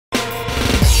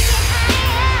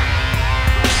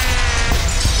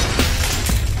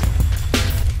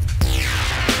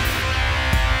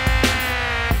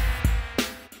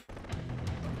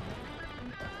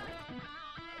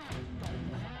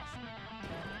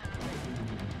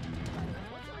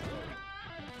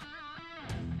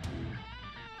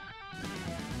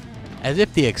As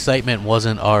if the excitement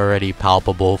wasn't already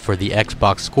palpable for the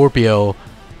Xbox Scorpio,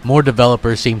 more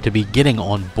developers seem to be getting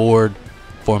on board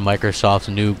for Microsoft's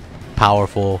new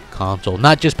powerful console.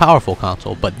 Not just powerful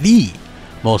console, but the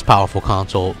most powerful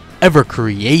console ever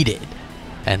created.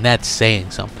 And that's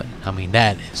saying something. I mean,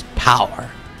 that is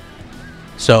power.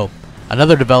 So,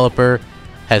 another developer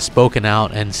has spoken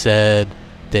out and said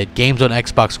that games on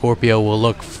Xbox Scorpio will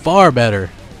look far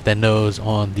better than those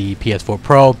on the PS4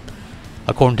 Pro,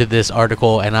 according to this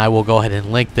article, and I will go ahead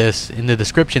and link this in the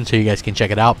description so you guys can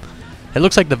check it out. It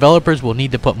looks like developers will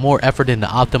need to put more effort into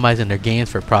optimizing their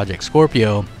games for Project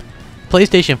Scorpio.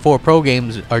 PlayStation 4 Pro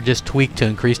games are just tweaked to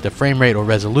increase the frame rate or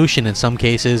resolution in some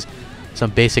cases.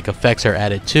 Some basic effects are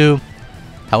added too.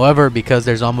 However, because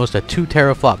there's almost a 2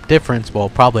 teraflop difference, well,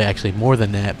 probably actually more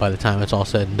than that by the time it's all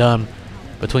said and done,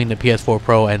 between the PS4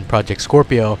 Pro and Project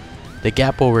Scorpio, the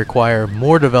gap will require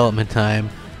more development time,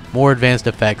 more advanced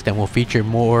effects, and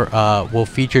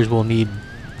features will need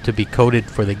to be coded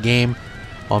for the game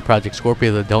on Project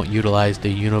Scorpio that don't utilize the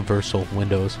Universal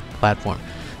Windows platform.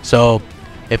 So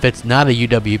if it's not a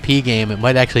UWP game, it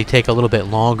might actually take a little bit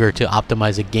longer to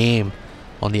optimize a game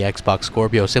on the Xbox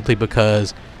Scorpio, simply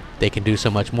because they can do so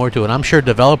much more to it. I'm sure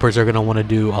developers are going to want to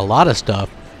do a lot of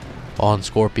stuff on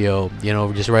Scorpio. You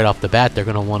know, just right off the bat, they're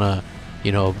going to want to,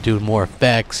 you know, do more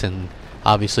effects, and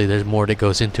obviously there's more that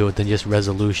goes into it than just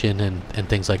resolution and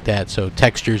things like that. So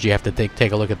textures, you have to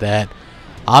take a look at that.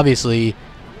 Obviously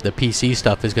the PC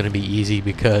stuff is going to be easy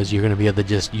because you're going to be able to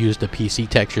just use the PC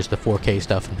textures, the 4K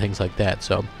stuff and things like that.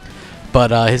 So,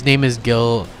 but his name is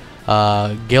Guillermo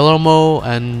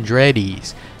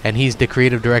Andredes, and he's the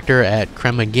creative director at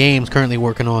Crema Games, currently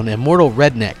working on Immortal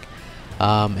Redneck.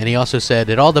 And he also said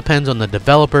it all depends on the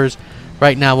developers.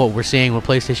 Right now what we're seeing with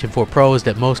PlayStation 4 Pro is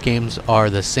that most games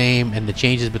are the same, and the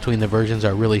changes between the versions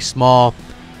are really small.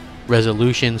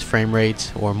 Resolutions, frame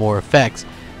rates, or more effects.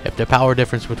 If the power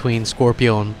difference between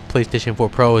Scorpio and PlayStation 4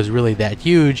 Pro is really that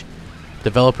huge,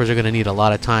 developers are going to need a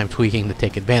lot of time tweaking to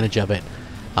take advantage of it.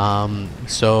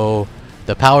 So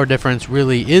the power difference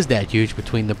really is that huge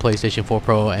between the PlayStation 4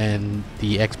 Pro and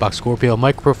the Xbox Scorpio.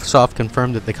 Microsoft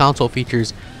confirmed that the console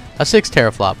features a 6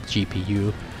 teraflop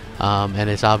GPU. And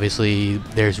it's obviously,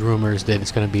 there's rumors that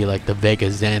it's going to be like the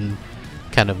Vega Zen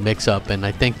kind of mix-up, and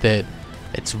I think that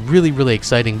it's really, really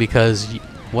exciting, because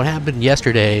what happened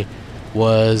yesterday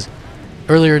was,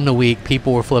 earlier in the week,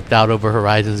 people were flipped out over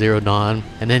Horizon Zero Dawn,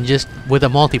 and then just with a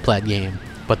multi-plat game.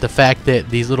 But the fact that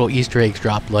these little Easter eggs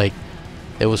dropped, like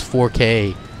it was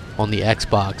 4K on the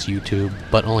Xbox YouTube,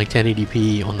 but only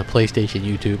 1080p on the PlayStation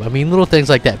YouTube. I mean, little things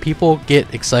like that. People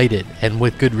get excited, and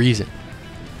with good reason.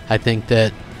 I think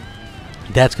that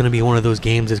that's going to be one of those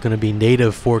games that's going to be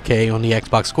native 4K on the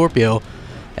Xbox Scorpio,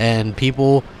 and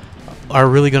people are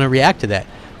really going to react to that.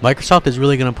 Microsoft is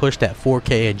really going to push that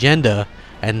 4K agenda,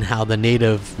 and how the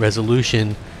native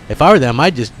resolution, if I were them,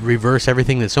 I'd just reverse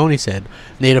everything that Sony said.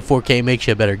 Native 4K makes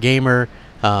you a better gamer,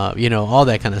 you know, all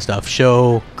that kind of stuff.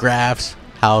 Show graphs,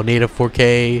 how native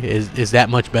 4K is that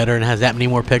much better and has that many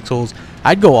more pixels.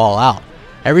 I'd go all out.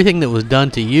 Everything that was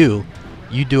done to you,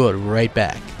 you do it right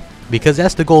back. Because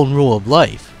that's the golden rule of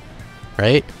life,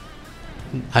 right?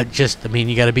 I mean,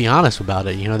 you got to be honest about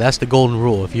it. You know, that's the golden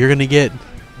rule. If you're going to get,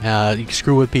 you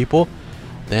screw with people,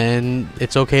 then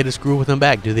it's okay to screw with them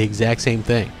back. Do the exact same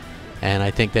thing. And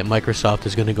I think that Microsoft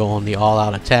is going to go on the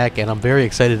all-out attack, and I'm very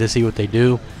excited to see what they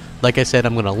do. Like I said,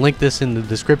 I'm going to link this in the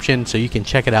description so you can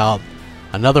check it out.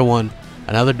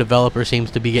 Another developer seems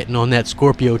to be getting on that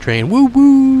Scorpio train.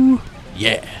 Woo-woo!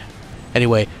 Yeah!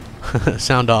 Anyway,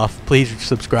 sound off. Please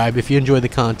subscribe if you enjoy the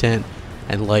content,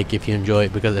 and like if you enjoy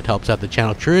it, because it helps out the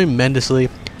channel tremendously.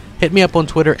 Hit me up on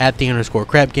Twitter at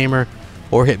 @the_Crapgamer,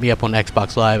 or hit me up on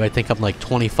Xbox Live. I think I'm like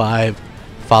 25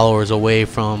 followers away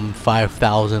from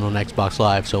 5,000 on Xbox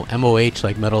Live. So MOH,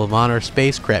 like Medal of Honor,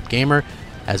 space Crapgamer.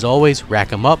 As always,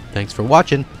 rack 'em up. Thanks for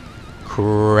watching.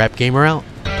 Crapgamer out.